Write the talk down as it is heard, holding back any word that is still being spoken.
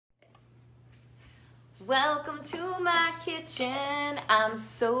Welcome to my kitchen. I'm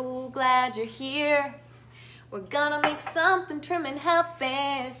so glad you're here. We're gonna make something trim and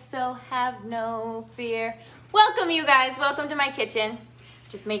healthy, so have no fear. Welcome, you guys. Welcome to my kitchen.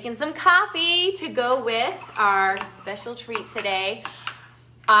 Just making some coffee to go with our special treat today.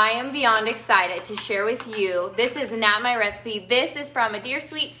 I am beyond excited to share with you. This is not my recipe. This is from a dear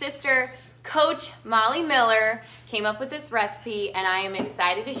sweet sister, Coach Molly Miller. Came up with this recipe and I am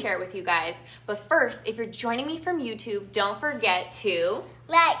excited to share it with you guys. But first, if you're joining me from YouTube, don't forget to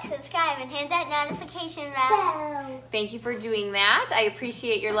like, subscribe, and hit that notification bell. Thank you for doing that. I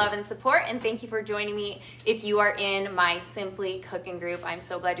appreciate your love and support, and thank you for joining me if you are in my Simply Cooking group. I'm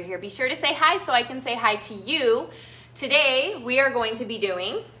so glad you're here. Be sure to say hi so I can say hi to you. Today, we are going to be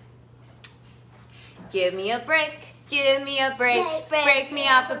doing Give Me a Break, Give Me a Break, break me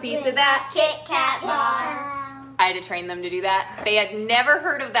off a piece of that Kit Kat bar. I had to train them to do that. They had never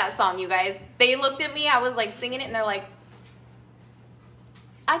heard of that song, you guys. They looked at me, I was like singing it, and they're like,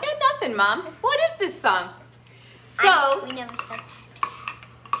 I got nothing, Mom. What is this song? So, We never said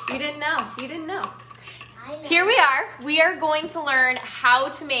that. you didn't know. You didn't know. Here we are. We are going to learn how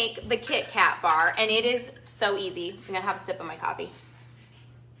to make the Kit Kat bar, and it is so easy. I'm gonna have a sip of my coffee.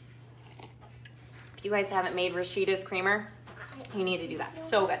 If you guys haven't made Rashida's creamer, you need to do that.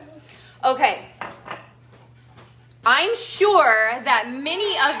 So good. Okay. I'm sure that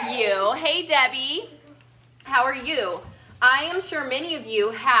many of you, hey Debbie, how are you? I am sure many of you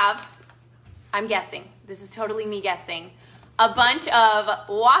have, I'm guessing, this is totally me guessing, a bunch of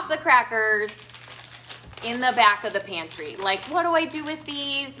Wassa crackers in the back of the pantry. Like, what do I do with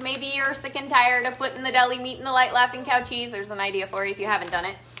these? Maybe you're sick and tired of putting the deli meat in the light laughing cow cheese. There's an idea for you if you haven't done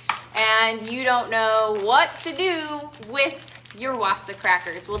it. And you don't know what to do with your Wassa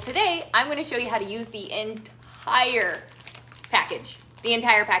crackers. Well, today I'm going to show you how to use the entire package. The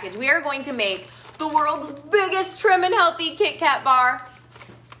entire package. We are going to make the world's biggest trim and healthy Kit Kat bar.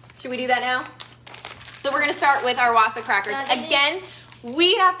 Should we do that now? So we're going to start with our Wassa crackers. Again,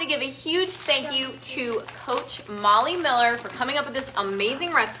 we have to give a huge thank you to Coach Molly Miller for coming up with this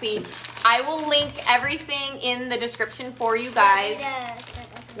amazing recipe. I will link everything in the description for you guys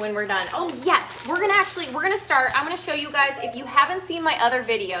when we're done. Oh yes, we're gonna start. I'm gonna show you guys, if you haven't seen my other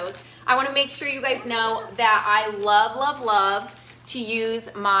videos, I wanna make sure you guys know that I love to use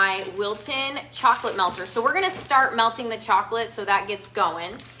my Wilton chocolate melter. So we're gonna start melting the chocolate so that gets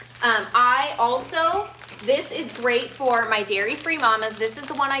going. This is great for my dairy-free mamas. This is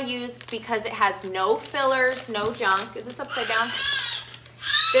the one I use because it has no fillers, no junk. Is this upside down?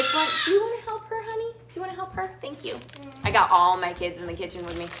 This one, do you wanna help her, honey? Do you wanna help her? Thank you. I got all my kids in the kitchen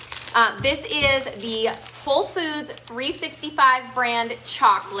with me. This is the Whole Foods 365 brand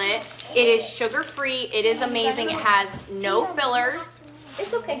chocolate. It is sugar-free. It is amazing. It has no fillers.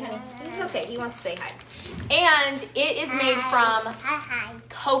 It's okay, honey. It's okay. He wants to say hi. And it is made from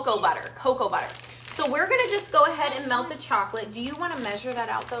cocoa butter. So we're going to just go ahead and melt the chocolate. Do you want to measure that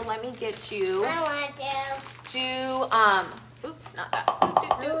out, though? Let me get you. I want to. Oops, not that. I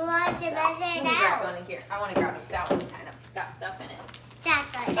want to measure it out. Grab one here. I want to grab it. That one's kind of got stuff in it.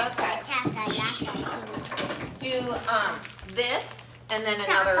 Chocolate. Do this and then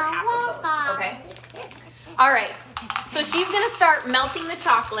another half of those, okay? All right, so she's gonna start melting the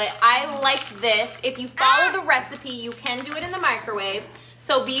chocolate. I like this. If you follow the recipe, you can do it in the microwave.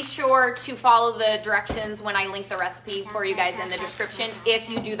 So be sure to follow the directions when I link the recipe for you guys in the description if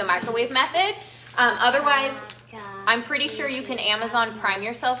you do the microwave method. Otherwise, I'm pretty sure you can Amazon Prime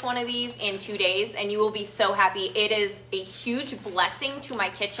yourself one of these in 2 days and you will be so happy. It is a huge blessing to my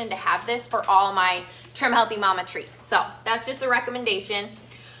kitchen to have this for all my Trim Healthy Mama treats. So that's just a recommendation.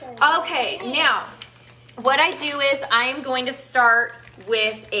 Okay, now what I do is I'm going to start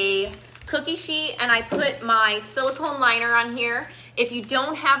with a cookie sheet and I put my silicone liner on here. If you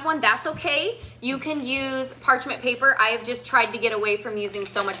don't have one, that's okay. You can use parchment paper. I have just tried to get away from using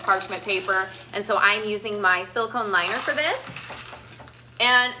so much parchment paper, and so I'm using my silicone liner for this.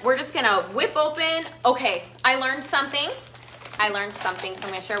 And we're just gonna whip open. Okay, I learned something, so I'm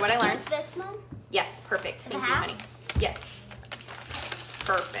gonna share what I learned. This one? Yes, perfect. Thank you, honey. Yes,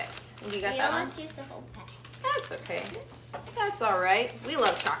 perfect. You got that one? Let's use the whole pack. That's okay. That's all right. We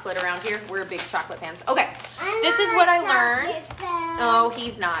love chocolate around here. We're big chocolate fans. Okay, this is what I learned. Oh,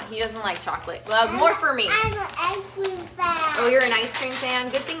 he's not. He doesn't like chocolate. Well, more for me. I'm an ice cream fan. Oh, you're an ice cream fan?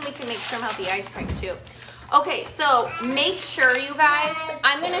 Good thing we can make Trim Healthy ice cream too. Okay, so make sure, you guys,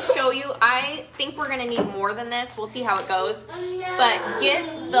 I'm going to show you. I think we're going to need more than this. We'll see how it goes. But get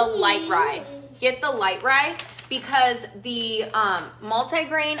the light rye. Get the light rye because the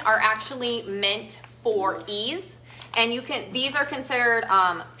multigrain are actually meant for ease. And these are considered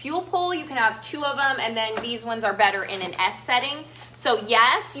fuel pull. You can have 2 of them, and then these ones are better in an S setting. So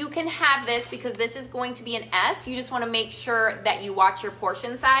yes, you can have this because this is going to be an S. You just want to make sure that you watch your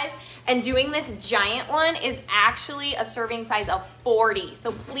portion size. And doing this giant one is actually a serving size of 40.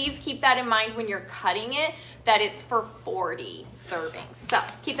 So please keep that in mind when you're cutting it, that it's for 40 servings. So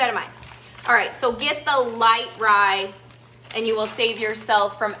keep that in mind. All right, so get the light rye and you will save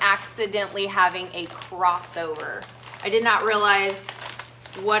yourself from accidentally having a crossover. I did not realize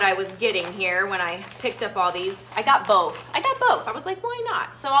what I was getting here when I picked up all these. I got both. I was like, why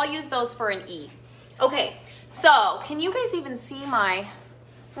not? So I'll use those for an E. Okay, so can you guys even see I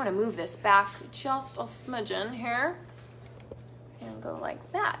want to move this back just a smidgen here and go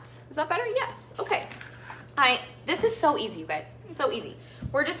like that. Is that better? Yes. Okay. This is so easy, you guys. So easy.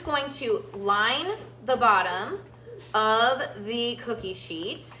 We're just going to line the bottom of the cookie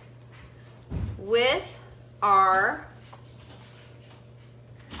sheet with our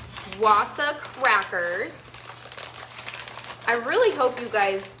Wassa crackers. I really hope you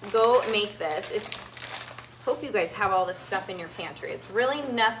guys go make this. Hope you guys have all this stuff in your pantry. It's really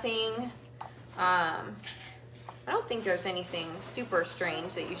nothing, I don't think there's anything super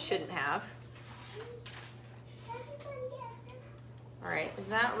strange that you shouldn't have. All right, is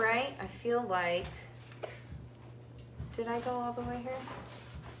that right? I feel like, did I go all the way here?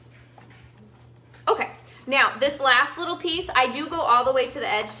 Okay, now this last little piece, I do go all the way to the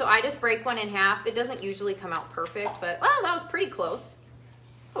edge, so I just break one in half. It doesn't usually come out perfect, but well, that was pretty close.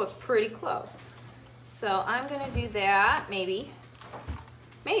 That was pretty close. So I'm gonna do that, maybe.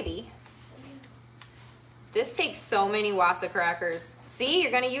 This takes so many Wassa crackers. See,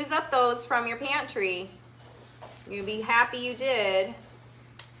 you're gonna use up those from your pantry. You'll be happy you did.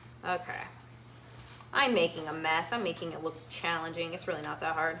 Okay. I'm making a mess. I'm making it look challenging. It's really not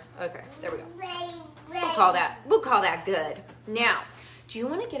that hard. Okay, there we go. We'll call that good. Now, do you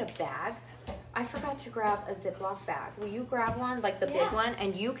want to get a bag? I forgot to grab a Ziploc bag. Will you grab one, like the big one?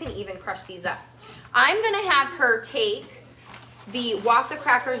 And you can even crush these up. I'm gonna have her take the Wassa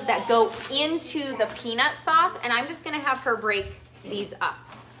crackers that go into the peanut sauce, and I'm just gonna have her break these up.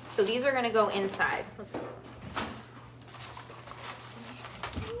 So these are gonna go inside. Let's see.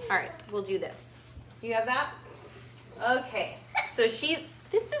 All right, we'll do this. Do you have that? Okay, so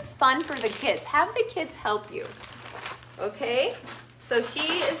this is fun for the kids. Have the kids help you. Okay, so she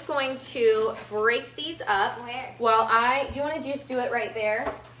is going to break these up. Where? While do you want to just do it right there?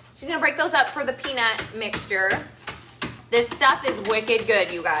 She's gonna break those up for the peanut mixture. This stuff is wicked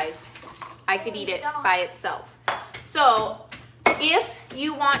good, you guys. I could eat it by itself. So if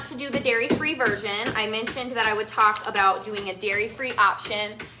you want to do the dairy-free version, I mentioned that I would talk about doing a dairy-free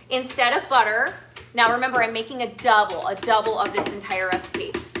option instead of butter. Now remember, I'm making a double of this entire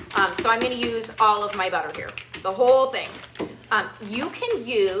recipe. So I'm gonna use all of my butter here, the whole thing. You can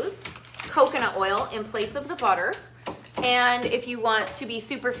use coconut oil in place of the butter. And if you want to be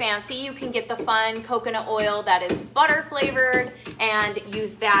super fancy, you can get the fun coconut oil that is butter flavored and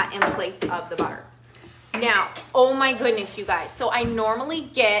use that in place of the butter. Now, oh my goodness, you guys. So I normally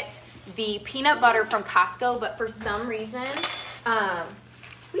get the peanut butter from Costco, but for some reason,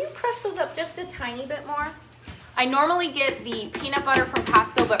 will you crush those up just a tiny bit more? I normally get the peanut butter from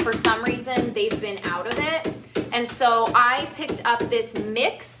Costco, but for some reason, they've been out of it. And so I picked up this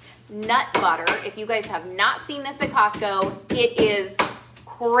mixed nut butter. If you guys have not seen this at Costco, it is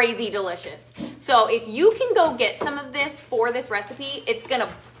crazy delicious. So if you can go get some of this for this recipe, it's gonna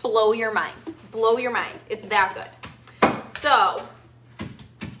blow your mind. Blow your mind. It's that good. So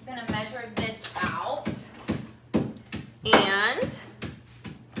I'm gonna measure this out. And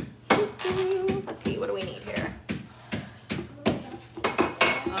let's see, what do we need here?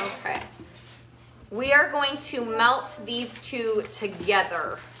 Okay. We are going to melt these two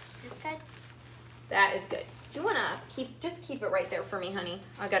together. Is this good? That is good. Do you wanna just keep it right there for me, honey?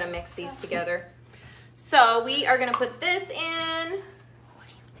 I gotta mix these together. So we are gonna put this in.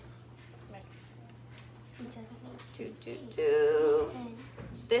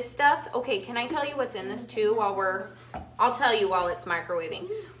 This stuff, okay, can I tell you what's in this too I'll tell you while it's microwaving.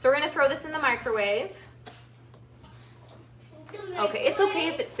 So we're gonna throw this in the microwave. Okay, it's okay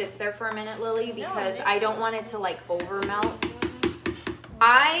if it sits there for a minute, Lily, because I don't want it to like over melt.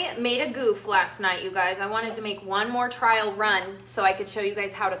 I made a goof last night, you guys. I wanted to make one more trial run so I could show you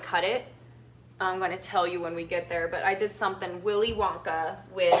guys how to cut it. I'm gonna tell you when we get there, but I did something Willy Wonka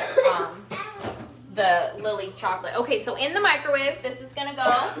with the Lily's chocolate. Okay, so in the microwave, this is gonna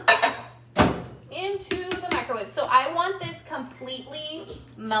go into the microwave. So I want this completely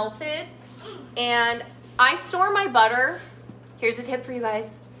melted, and I store my butter. Here's a tip for you guys.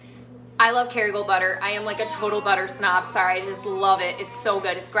 I love Kerrygold butter. I am like a total butter snob. Sorry, I just love it. It's so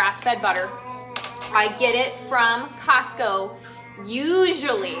good. It's grass-fed butter. I get it from Costco.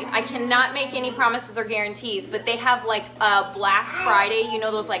 Usually, I cannot make any promises or guarantees, but they have like a Black Friday, you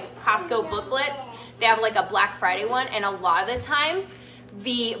know those like Costco booklets? They have like a Black Friday one, and a lot of the times,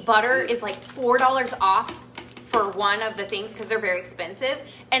 the butter is like $4 off for one of the things because they're very expensive,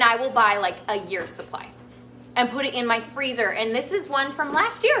 and I will buy like a year's supply and put it in my freezer. And this is one from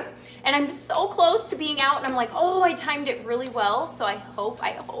last year, and I'm so close to being out, and I'm like, oh, I timed it really well. So I hope,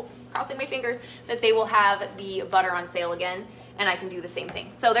 crossing my fingers, that they will have the butter on sale again, and I can do the same thing.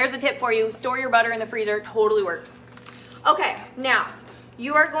 So there's a tip for you. Store your butter in the freezer. Totally works. Okay, now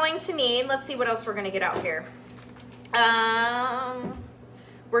you are going to need, let's see what else we're gonna get out here.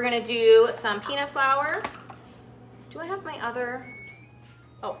 We're gonna do some peanut flour. Do I have my other?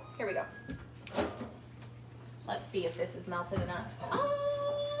 Oh, here we go. Let's see if this is melted enough.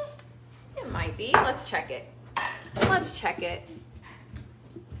 Oh, it might be. Let's check it. Let's check it.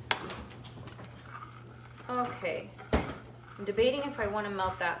 Okay. I'm debating if I want to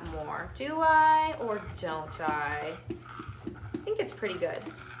melt that more. Do I or don't I? I think it's pretty good.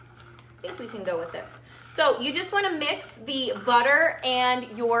 I think we can go with this. So you just want to mix the butter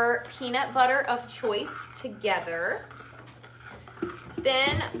and your peanut butter of choice together.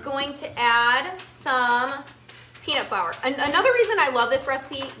 Then going to add some peanut flour. Another reason I love this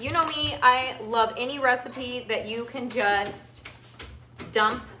recipe, you know me, I love any recipe that you can just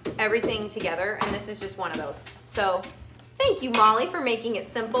dump everything together, and this is just one of those. So thank you, Molly, for making it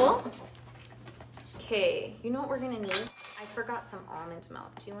simple. Okay, you know what we're gonna need? I forgot some almond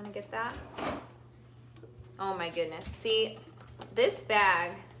milk. Do you wanna get that? Oh my goodness. See, this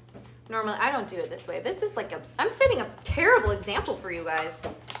bag, normally I don't do it this way. This is like I'm setting a terrible example for you guys.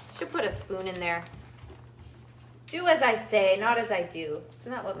 Should put a spoon in there. Do as I say, not as I do.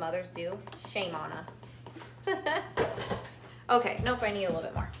 Isn't that what mothers do? Shame on us. Okay, nope, I need a little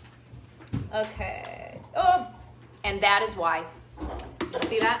bit more. Okay. Oh, and that is why.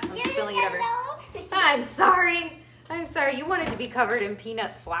 See that? I'm spilling it everywhere. I'm sorry. I'm sorry. You wanted to be covered in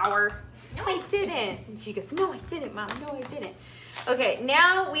peanut flour. No, I didn't. And she goes, no, I didn't, Mom. No, I didn't. Okay,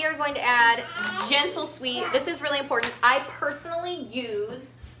 now we are going to add Gentle Sweet. This is really important. I personally use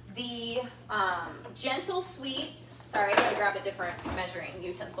the Gentle Sweet. Sorry, I gotta grab a different measuring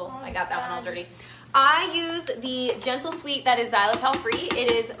utensil. I got that one all dirty. I use the Gentle Sweet that is xylitol free.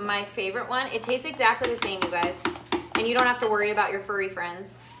 It is my favorite one. It tastes exactly the same, you guys. And you don't have to worry about your furry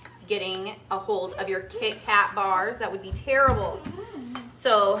friends getting a hold of your Kit Kat bars. That would be terrible.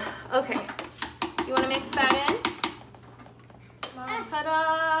 So, okay. You wanna mix that in?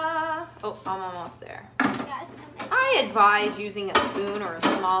 Ta-da! Oh, I'm almost there. I advise using a spoon or a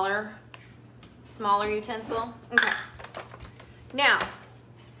smaller utensil. Okay. Now,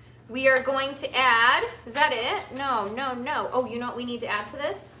 we are going to add, is that it? No. Oh, you know what we need to add to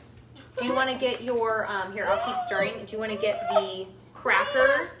this? Do you want to get your, here, I'll keep stirring. Do you want to get the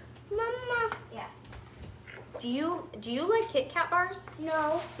crackers? Mama. Yeah. Do you like Kit Kat bars?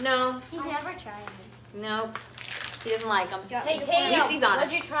 No. No. He's never tried them. Nope. He doesn't like them. Hey, At least he's honest.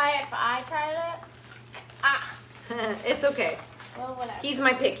 Would you try it if I tried it? Ah. It's okay. Well, whatever. He's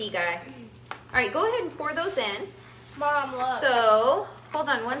my picky guy. All right, go ahead and pour those in. Mom, look. So, hold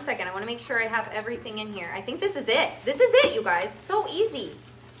on one second. I want to make sure I have everything in here. I think this is it. This is it, you guys. So easy.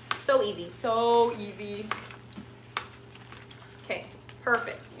 So easy. So easy. Okay,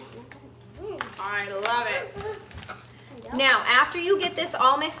 perfect. I love it. Now, after you get this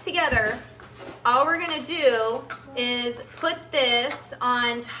all mixed together, all we're going to do is put this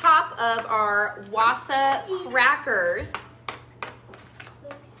on top of our Wassa crackers.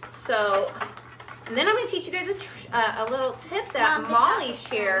 So, and then I'm going to teach you guys a little tip that Molly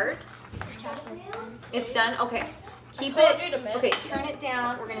shared. It's done? Okay. Keep it. Okay, turn it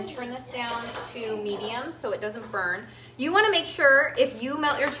down. We're going to turn this down to medium so it doesn't burn. You want to make sure if you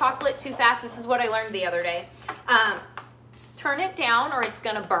melt your chocolate too fast, this is what I learned the other day. Turn it down or it's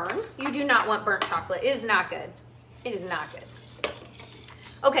going to burn. You do not want burnt chocolate. It is not good. It is not good.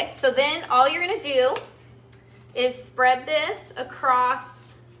 Okay, so then all you're going to do is spread this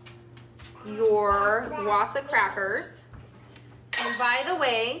across your Wassa crackers. And by the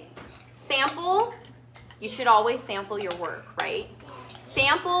way, sample, you should always sample your work, right?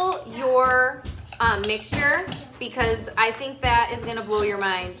 Sample your mixture because I think that is gonna blow your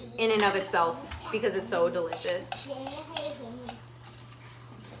mind in and of itself because it's so delicious.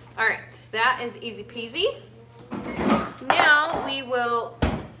 All right, that is easy peasy. Now we will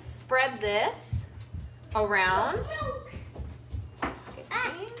spread this around. Okay,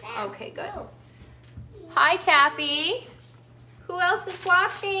 see? Okay, good. Hi, Cappy. Who else is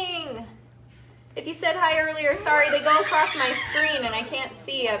watching? If you said hi earlier, sorry, they go across my screen and I can't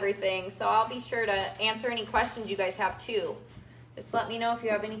see everything. So I'll be sure to answer any questions you guys have too. Just let me know if you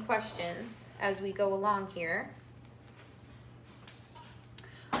have any questions as we go along here.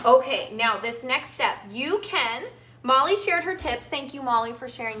 Okay, now this next step, you can, Molly shared her tips. Thank you, Molly, for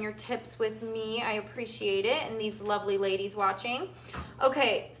sharing your tips with me. I appreciate it, and these lovely ladies watching.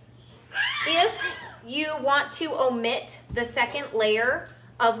 Okay, if you want to omit the second layer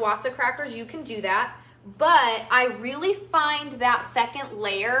of Wassa crackers, you can do that. But I really find that second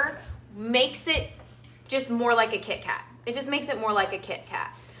layer makes it just more like a Kit Kat. It just makes it more like a Kit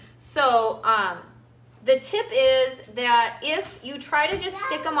Kat. So the tip is that if you try to just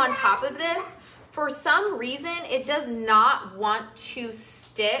stick them on top of this, for some reason, it does not want to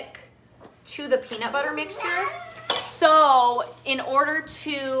stick to the peanut butter mixture. So in order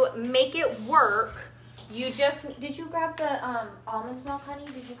to make it work, you just, did you grab the almond milk, honey?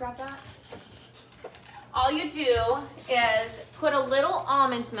 Did you grab that? All you do is put a little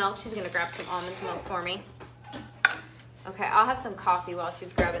almond milk. She's gonna grab some almond milk for me. Okay, I'll have some coffee while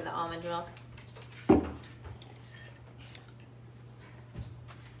she's grabbing the almond milk.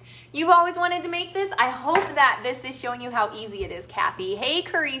 You've always wanted to make this? I hope that this is showing you how easy it is, Kathy. Hey,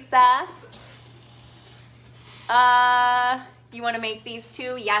 Carissa. You want to make these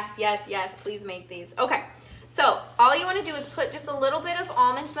too? Yes, yes, yes. Please make these. Okay, so all you want to do is put just a little bit of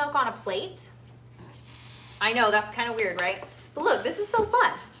almond milk on a plate. I know, that's kind of weird, right? But look, this is so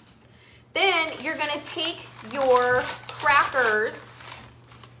fun. Then you're going to take your crackers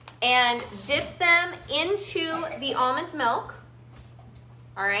and dip them into the almond milk.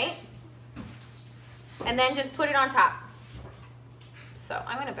 All right? And then just put it on top. So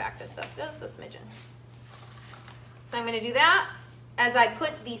I'm going to back this up just a smidgen. So I'm going to do that as I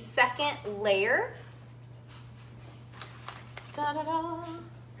put the second layer. Da-da-da.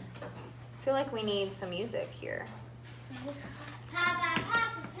 I feel like we need some music here.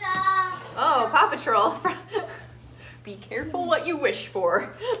 Paw Patrol. Oh, Paw Patrol. Be careful what you wish for.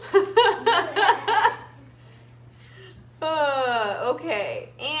 Okay,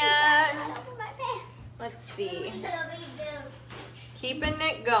 and let's see. Keeping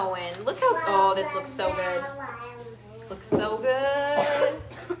it going. Look how, oh, this looks so good. This looks so good.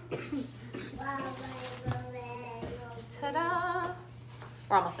 Ta-da.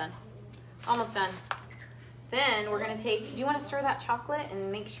 We're almost done. Almost done. Then we're going to take, do you want to stir that chocolate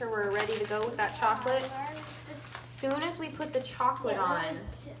and make sure we're ready to go with that chocolate? As soon as we put the chocolate on.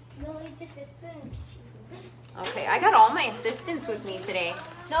 Okay, I got all my assistants with me today.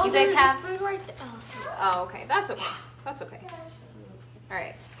 No, you guys have? a spoon right there. Oh, okay. That's okay. That's okay. All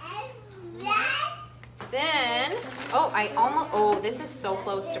right. Then, oh, I almost, oh, this is so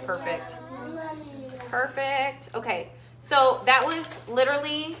close to perfect. Perfect. Okay, so that was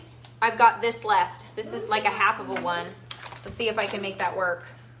literally, I've got this left. This is like a half of a one. Let's see if I can make that work.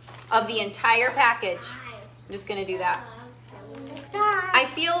 Of the entire package. I'm just gonna do that. I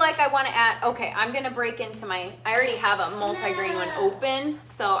feel like I want to add, okay, I'm going to break into my, I already have a multi-grain one open,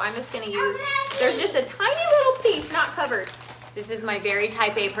 so I'm just going to use, there's just a tiny little piece not covered. This is my very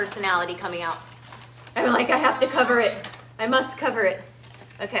type A personality coming out. I'm like, I have to cover it. I must cover it.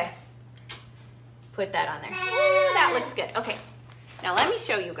 Okay. Put that on there. Ooh, that looks good. Okay. Now let me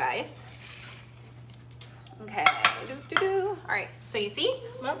show you guys. Okay. All right. So you see?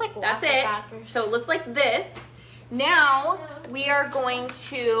 It smells like that's Wassa it. crackers. So it looks like this. Now we are going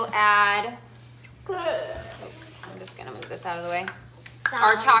to add, oops, I'm just gonna move this out of the way.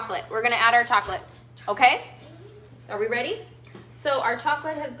 Our chocolate. We're gonna add our chocolate. Okay? Are we ready? So our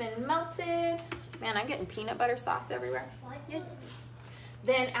chocolate has been melted. Man, I'm getting peanut butter sauce everywhere.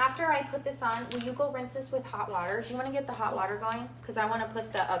 Then after I put this on, will you go rinse this with hot water? Do you want to get the hot water going? Because I want to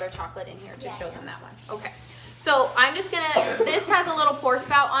put the other chocolate in here to show them that one. Okay. So I'm just gonna, this has a little pour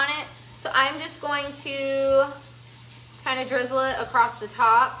spout on it. So I'm just going to kind of drizzle it across the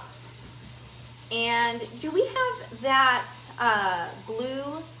top. And do we have that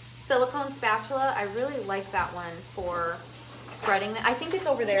blue silicone spatula? I really like that one for spreading. I think it's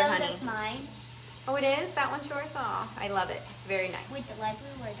over there, honey. That's mine. Oh, it is? That one's yours? Oh, I love it. It's very nice. Wait, the light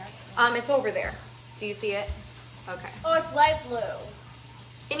blue or dark blue? It's over there. Do you see it? Okay. Oh, it's light blue.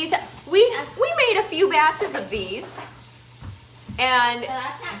 Can you tell? We made a few batches of these, and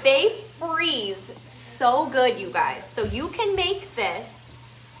they freeze so good, you guys. So you can make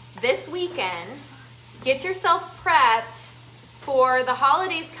this weekend. Get yourself prepped for the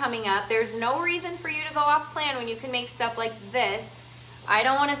holidays coming up. There's no reason for you to go off plan when you can make stuff like this. I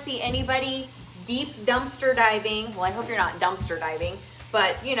don't want to see anybody deep dumpster diving. Well, I hope you're not dumpster diving,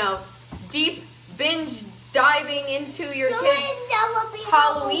 but you know, deep binge diving into your Soon kids' as there will be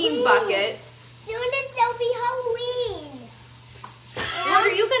Halloween buckets. Soon as there'll be Halloween. What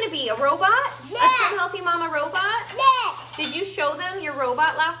are you going to be, a robot? A Yes. Trim Healthy Mama robot? Next. Did you show them your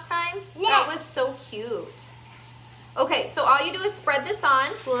robot last time? Yes. That was so cute. Okay, so all you do is spread this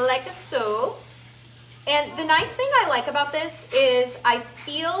on like so. And the nice thing I like about this is I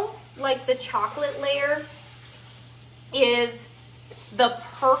feel like the chocolate layer is the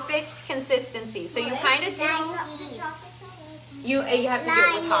perfect consistency. So you kind of do, you have to do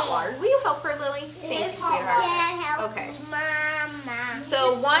it with hot water. Will you help her, Lily? Thanks, sweetheart. Okay. Mama.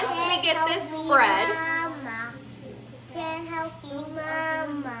 So once we get this spread, Mama.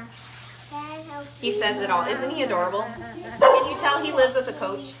 he says it all. Isn't he adorable? Can you tell he lives with a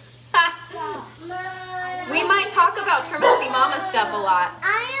coach? We might talk about Trim Healthy Mama stuff a lot.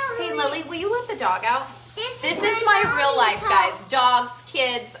 Hey, Lily, will you let the dog out? This is my real life, guys. Dogs,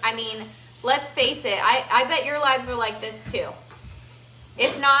 kids. I mean, let's face it. I bet your lives are like this too.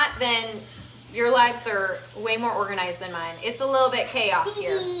 If not, then your lives are way more organized than mine. It's a little bit chaos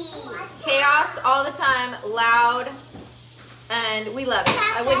here. Chaos all the time, loud, and we love it.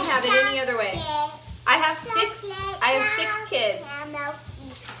 I wouldn't have it any other way. I have six kids.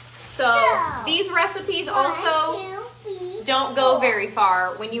 So these recipes also don't go very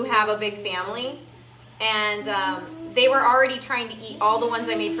far when you have a big family. And they were already trying to eat all the ones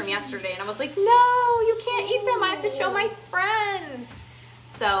I made from yesterday. And I was like, no, you can't eat them. I have to show my friends.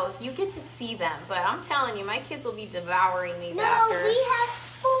 So you get to see them. But I'm telling you, my kids will be devouring these after. We have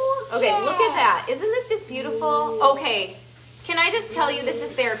 4 Okay, look at that. Isn't this just beautiful? Okay, can I just tell you, this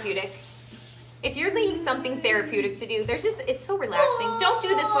is therapeutic. If you're needing something therapeutic to do, it's so relaxing. Don't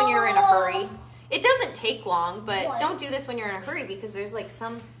do this when you're in a hurry. It doesn't take long, but don't do this when you're in a hurry because there's like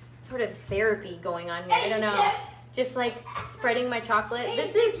some sort of therapy going on here. I don't know. Just like spreading my chocolate.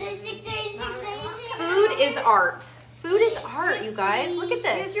 Food is art. Food is art, you guys. Look at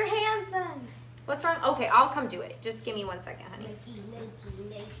this. Use your hands then. What's wrong? Okay, I'll come do it. Just give me 1 second, honey.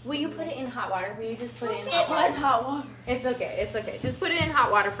 Will you put it in hot water? Will you just put it in hot water? It was hot water. It's okay. It's okay. Just put it in hot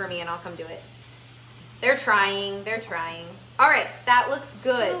water for me and I'll come do it. They're trying. They're trying. All right, that looks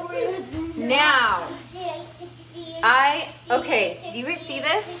good. Now, okay, do you guys see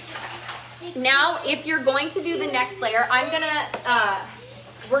this? Now, if you're going to do the next layer,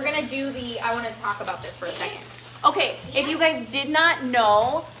 we're gonna do I want to talk about this for a second. Okay, if you guys did not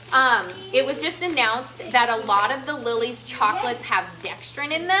know, it was just announced that a lot of the Lily's chocolates have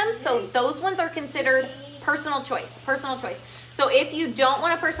dextrin in them, so those ones are considered personal choice, So if you don't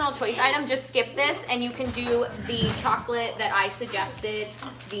want a personal choice item, just skip this and you can do the chocolate that I suggested,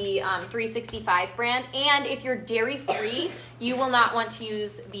 the 365 brand. And if you're dairy free, you will not want to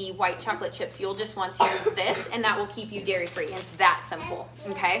use the white chocolate chips. You'll just want to use this and that will keep you dairy free. It's that simple,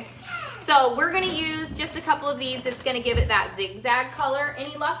 okay? So we're gonna use just a couple of these. It's gonna give it that zigzag color.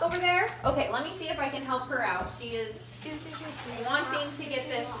 Any luck over there? Okay, let me see if I can help her out. She is wanting to get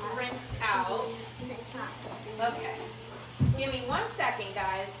this rinsed out. Okay. Give me 1 second,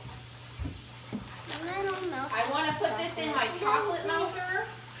 guys. I want to put this in my chocolate melter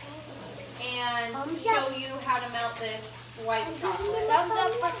and show you how to melt this white chocolate. Thumbs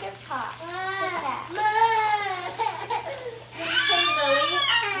up for your pot. Hey, Lily,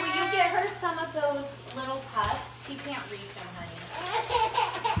 will you get her some of those little puffs? She can't reach them, honey.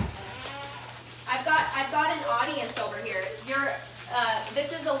 I've got an audience over here.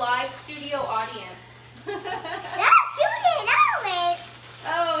 This is a live studio audience.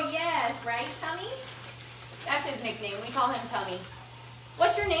 Oh, yes, right, Tummy? That's his nickname. We call him Tummy.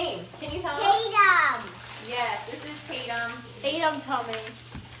 What's your name? Can you tell him? Tatum. Yes, this is Tatum. Tatum tummy.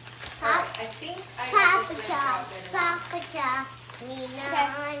 Right, I think I got this rinsed out good enough.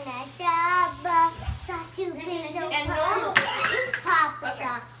 And normally,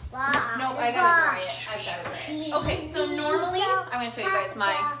 no, I gotta dry it. Okay, so normally, I'm gonna show you guys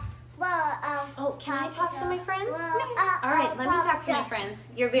my. Oh, can I talk to my friends? All right, let me talk to my friends.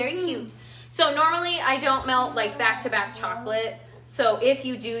 You're very cute. So normally I don't melt like back-to-back chocolate. So if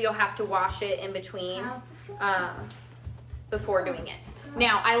you do, you'll have to wash it in between before doing it.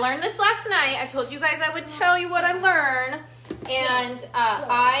 Now, I learned this last night. I told you guys I would tell you what I learned. And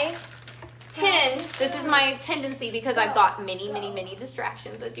this is my tendency because I've got many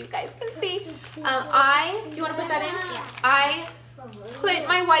distractions, as you guys can see. Do you want to put that in? I put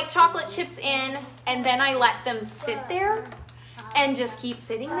my white chocolate chips in and then I let them sit there and just keep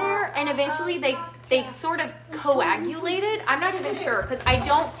sitting there, and eventually they sort of coagulated. I'm not even sure because I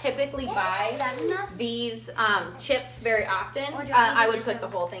don't typically buy these chips very often. I would put the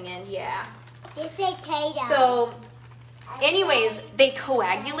whole thing in, yeah. They say Tatum. So anyways, they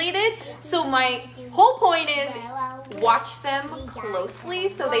coagulated. So my whole point is watch them closely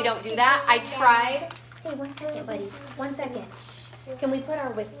so they don't do that. I tried. Hey, 1 second, buddy. 1 second. Shh. Can we put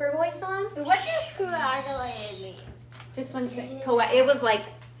our whisper voice on? What does coagulated mean? Just 1 second. It was like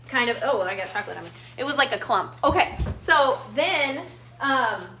kind of, oh, I got chocolate on me. It was like a clump. Okay, so then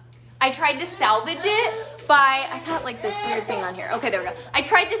I tried to salvage it by, I got like this weird thing on here. Okay, there we go. I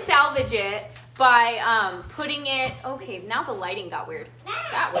tried to salvage it by putting it, okay, now the lighting got weird.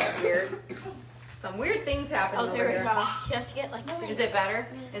 That was weird. Some weird things happened over there we here. go. You have to get like Is it better?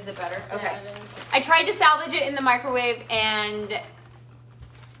 Is it better? Okay. Yeah, it is. I tried to salvage it in the microwave and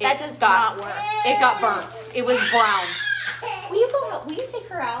That does not work. It got burnt. It was brown. Will you go out? Will you take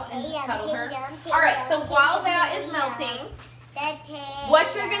her out and cuddle her? All right, so while that is melting,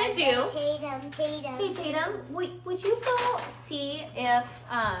 what you're gonna do, hey Tatum, would you go see if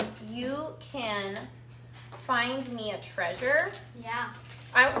you can find me a treasure? Yeah.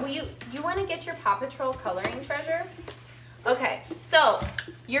 You want to get your Paw Patrol coloring treasure? Okay, so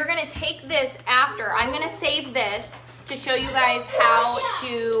you're gonna take this after. I'm gonna save this to show you guys how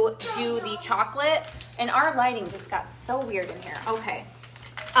to do the chocolate. And our lighting just got so weird in here. Okay.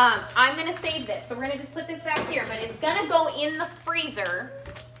 I'm gonna save this. So we're gonna just put this back here, but it's gonna go in the freezer.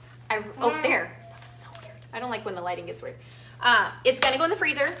 Oh, there. That's so weird. I don't like when the lighting gets weird. It's gonna go in the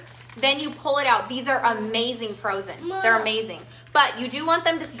freezer. Then you pull it out. These are amazing frozen. They're amazing. But you do want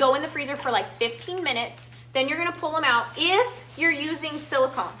them to go in the freezer for like 15 minutes. Then you're gonna pull them out. If you're using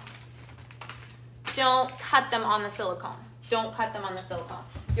silicone, don't cut them on the silicone. Don't cut them on the silicone.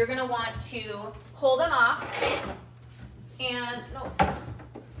 You're gonna want to pull them off. And, no,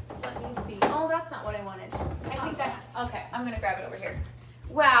 let me see. Oh, that's not what I wanted. Okay, I'm gonna grab it over here.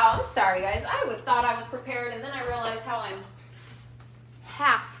 Wow, I'm sorry guys. I thought I was prepared and then I realized how I'm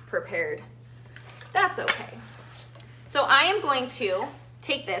half prepared. That's okay. So I am going to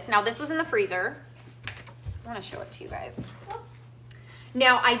take this. Now this was in the freezer. I want to show it to you guys.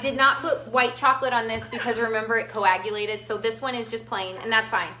 Now I did not put white chocolate on this because remember it coagulated. So this one is just plain and that's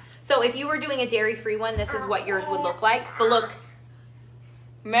fine. So if you were doing a dairy-free one, this is what yours would look like. But look,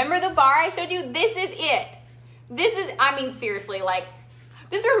 remember the bar I showed you? This is it. This is, I mean, seriously, like,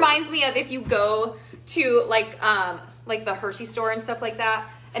 this reminds me of if you go to like the Hershey store and stuff like that,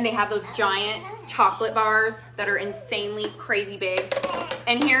 and they have those giant chocolate bars that are insanely crazy big.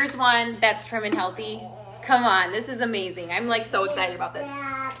 And here's one that's trim and healthy. Come on, this is amazing. I'm like so excited about this.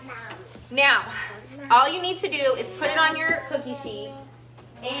 Now, all you need to do is put it on your cookie sheet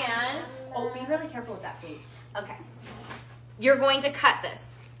and, oh, be really careful with that, please. Okay. You're going to cut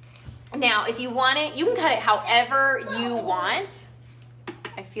this. Now, if you want it, you can cut it however you want.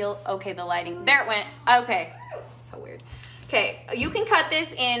 I feel, okay, the lighting, there it went. Okay, so weird. Okay, you can cut this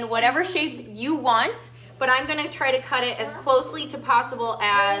in whatever shape you want, but I'm gonna try to cut it as closely to possible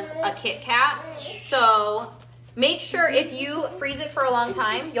as a Kit Kat. So make sure if you freeze it for a long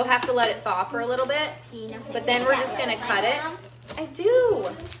time, you'll have to let it thaw for a little bit, but then we're just gonna cut it. I do.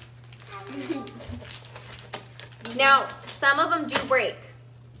 Now, some of them do break,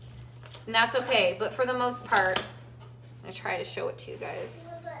 and that's okay, but for the most part, I'm gonna try to show it to you guys.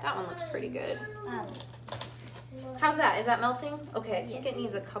 That one looks pretty good. How's that? Is that melting? Okay, I think it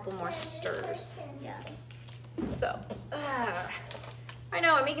needs a couple more stirs. Yeah. So, I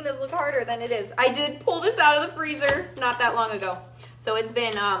know I'm making this look harder than it is. I did pull this out of the freezer not that long ago. So it's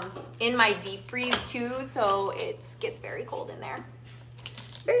been in my deep freeze too, so it gets very cold in there.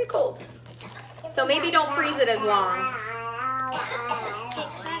 Very cold. So maybe don't freeze it as long.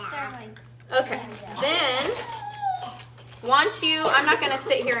 Okay, then once you, I'm not gonna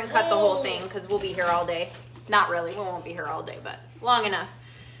sit here and cut the whole thing because we'll be here all day. Not really, we won't be here all day, but long enough.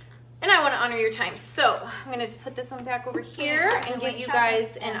 And I want to honor your time. So I'm going to just put this one back over here and give you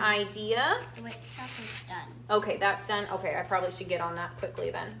guys an idea. The white chocolate's done. Okay, that's done. Okay, I probably should get on that quickly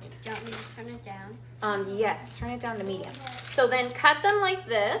then. Don't we just turn it down? Yes, turn it down to medium. So then cut them like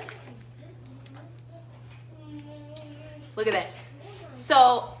this. Look at this.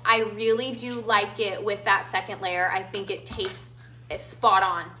 So I really do like it with that second layer. I think it tastes spot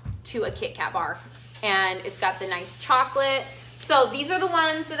on to a Kit Kat bar. And it's got the nice chocolate. So these are the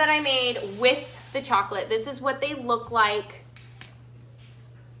ones that I made with the chocolate. This is what they look like.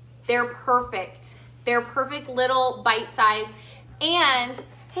 They're perfect. They're perfect little bite size. And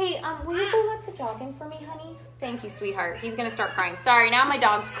hey, will you go let the dog in for me, honey? Thank you, sweetheart. He's gonna start crying. Sorry, now my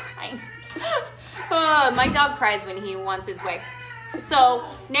dog's crying. My dog cries when he wants his way. So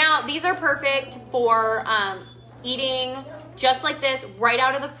now these are perfect for eating just like this, right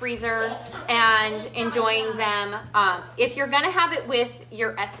out of the freezer and enjoying them. If you're gonna have it with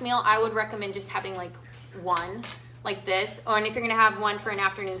your S meal, I would recommend just having like one. like this. Or and if you're gonna have one for an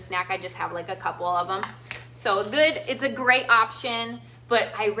afternoon snack, I just have like a couple of them. So good, it's a great option,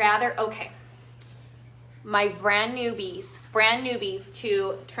 but I rather, okay. My brand newbies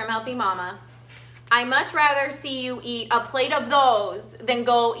to Trim Healthy Mama, I much rather see you eat a plate of those than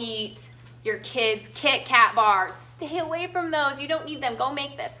go eat your kids' Kit Kat bars. Stay away from those. You don't need them. Go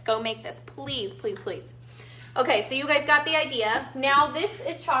make this. Go make this. Please, please, please. Okay, so you guys got the idea. Now this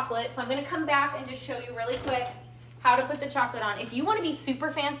is chocolate, so I'm going to come back and just show you really quick how to put the chocolate on. If you want to be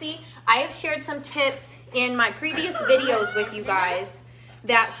super fancy, I have shared some tips in my previous videos with you guys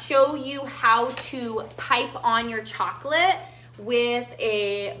that show you how to pipe on your chocolate with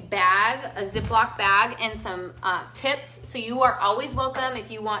a bag, a Ziploc bag, and some tips. So you are always welcome if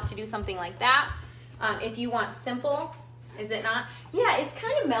you want to do something like that. If you want simple, is it not? Yeah, it's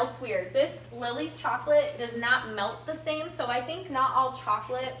kind of melts weird. This Lily's chocolate does not melt the same, so I think not all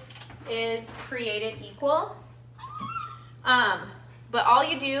chocolate is created equal. But all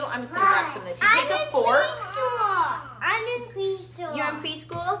you do, I'm just gonna grab some of this. You take a fork. I'm in preschool. You're in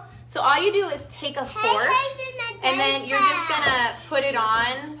preschool? So all you do is take a fork, and then you're just gonna put it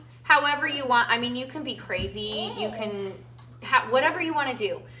on however you want. I mean, you can be crazy. You can have whatever you want to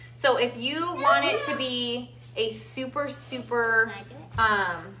do. So if you want it to be a super,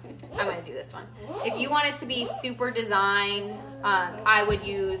 I'm gonna do this one. If you want it to be super designed, I would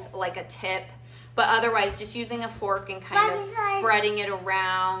use like a tip. But otherwise, just using a fork and kind of spreading it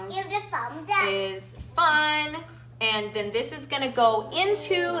around is fun. And then this is gonna go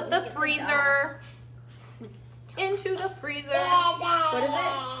into the freezer. Into the freezer. What is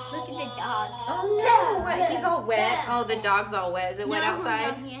it? Look at the dog. Oh no! What? He's all wet. Oh, the dog's all wet. Is it wet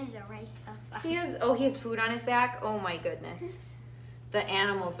outside? No, he has a rice puff. He has. Oh, he has food on his back. Oh my goodness! The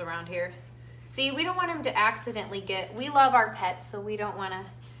animals around here. See, we don't want him to accidentally get. We love our pets, so we don't want to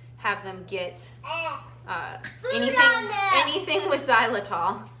have them get anything with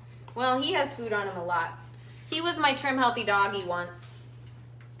xylitol. Well, he has food on him a lot. He was my Trim Healthy doggy once.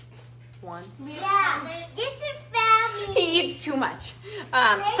 Yeah, this is family. He eats too much.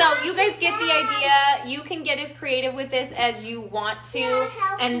 So you guys get the idea. You can get as creative with this as you want to.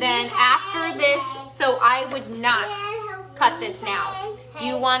 And then after this, so I would not cut this now.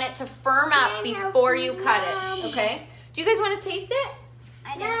 You want it to firm up before you cut it, okay? Do you guys want to taste it?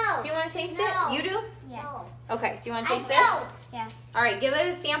 I do. Do you want to taste it? You do? Yeah. Okay, do you want to taste this? Yeah. All right, give it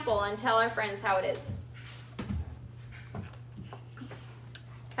a sample and tell our friends how it is.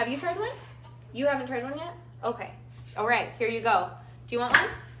 Have you tried one? You haven't tried one yet? Okay. All right, here you go. Do you want one?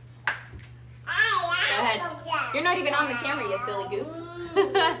 Go ahead. You're not even on the camera, you silly goose.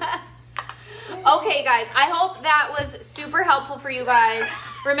 Okay, guys, I hope that was super helpful for you guys.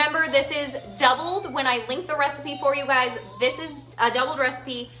 Remember, this is doubled. When I link the recipe for you guys, this is a doubled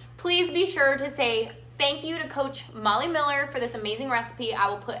recipe. Please be sure to say thank you to Coach Molly Miller for this amazing recipe. I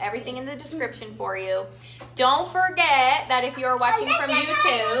will put everything in the description for you. Don't forget that if you're watching from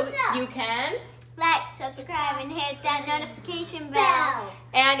YouTube, you can like, subscribe, and hit that notification bell.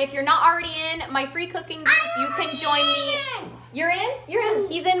 And if you're not already in my free cooking group, you can join me. You're in? You're in.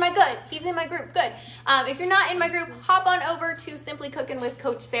 He's in my good. He's in my group. Good. If you're not in my group, hop on over to Simply Cookin with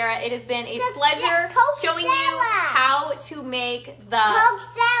Coach Sarah. It has been a pleasure showing you how to make the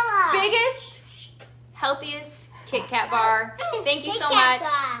biggest, healthiest Kit Kat bar. Thank you so much.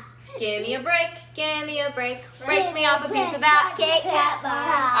 Give me a break. Give me a break. Break me off a piece of that Kit Kat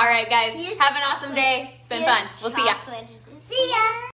bar. All right, guys. Have an awesome day. It's been fun. We'll see ya. See ya.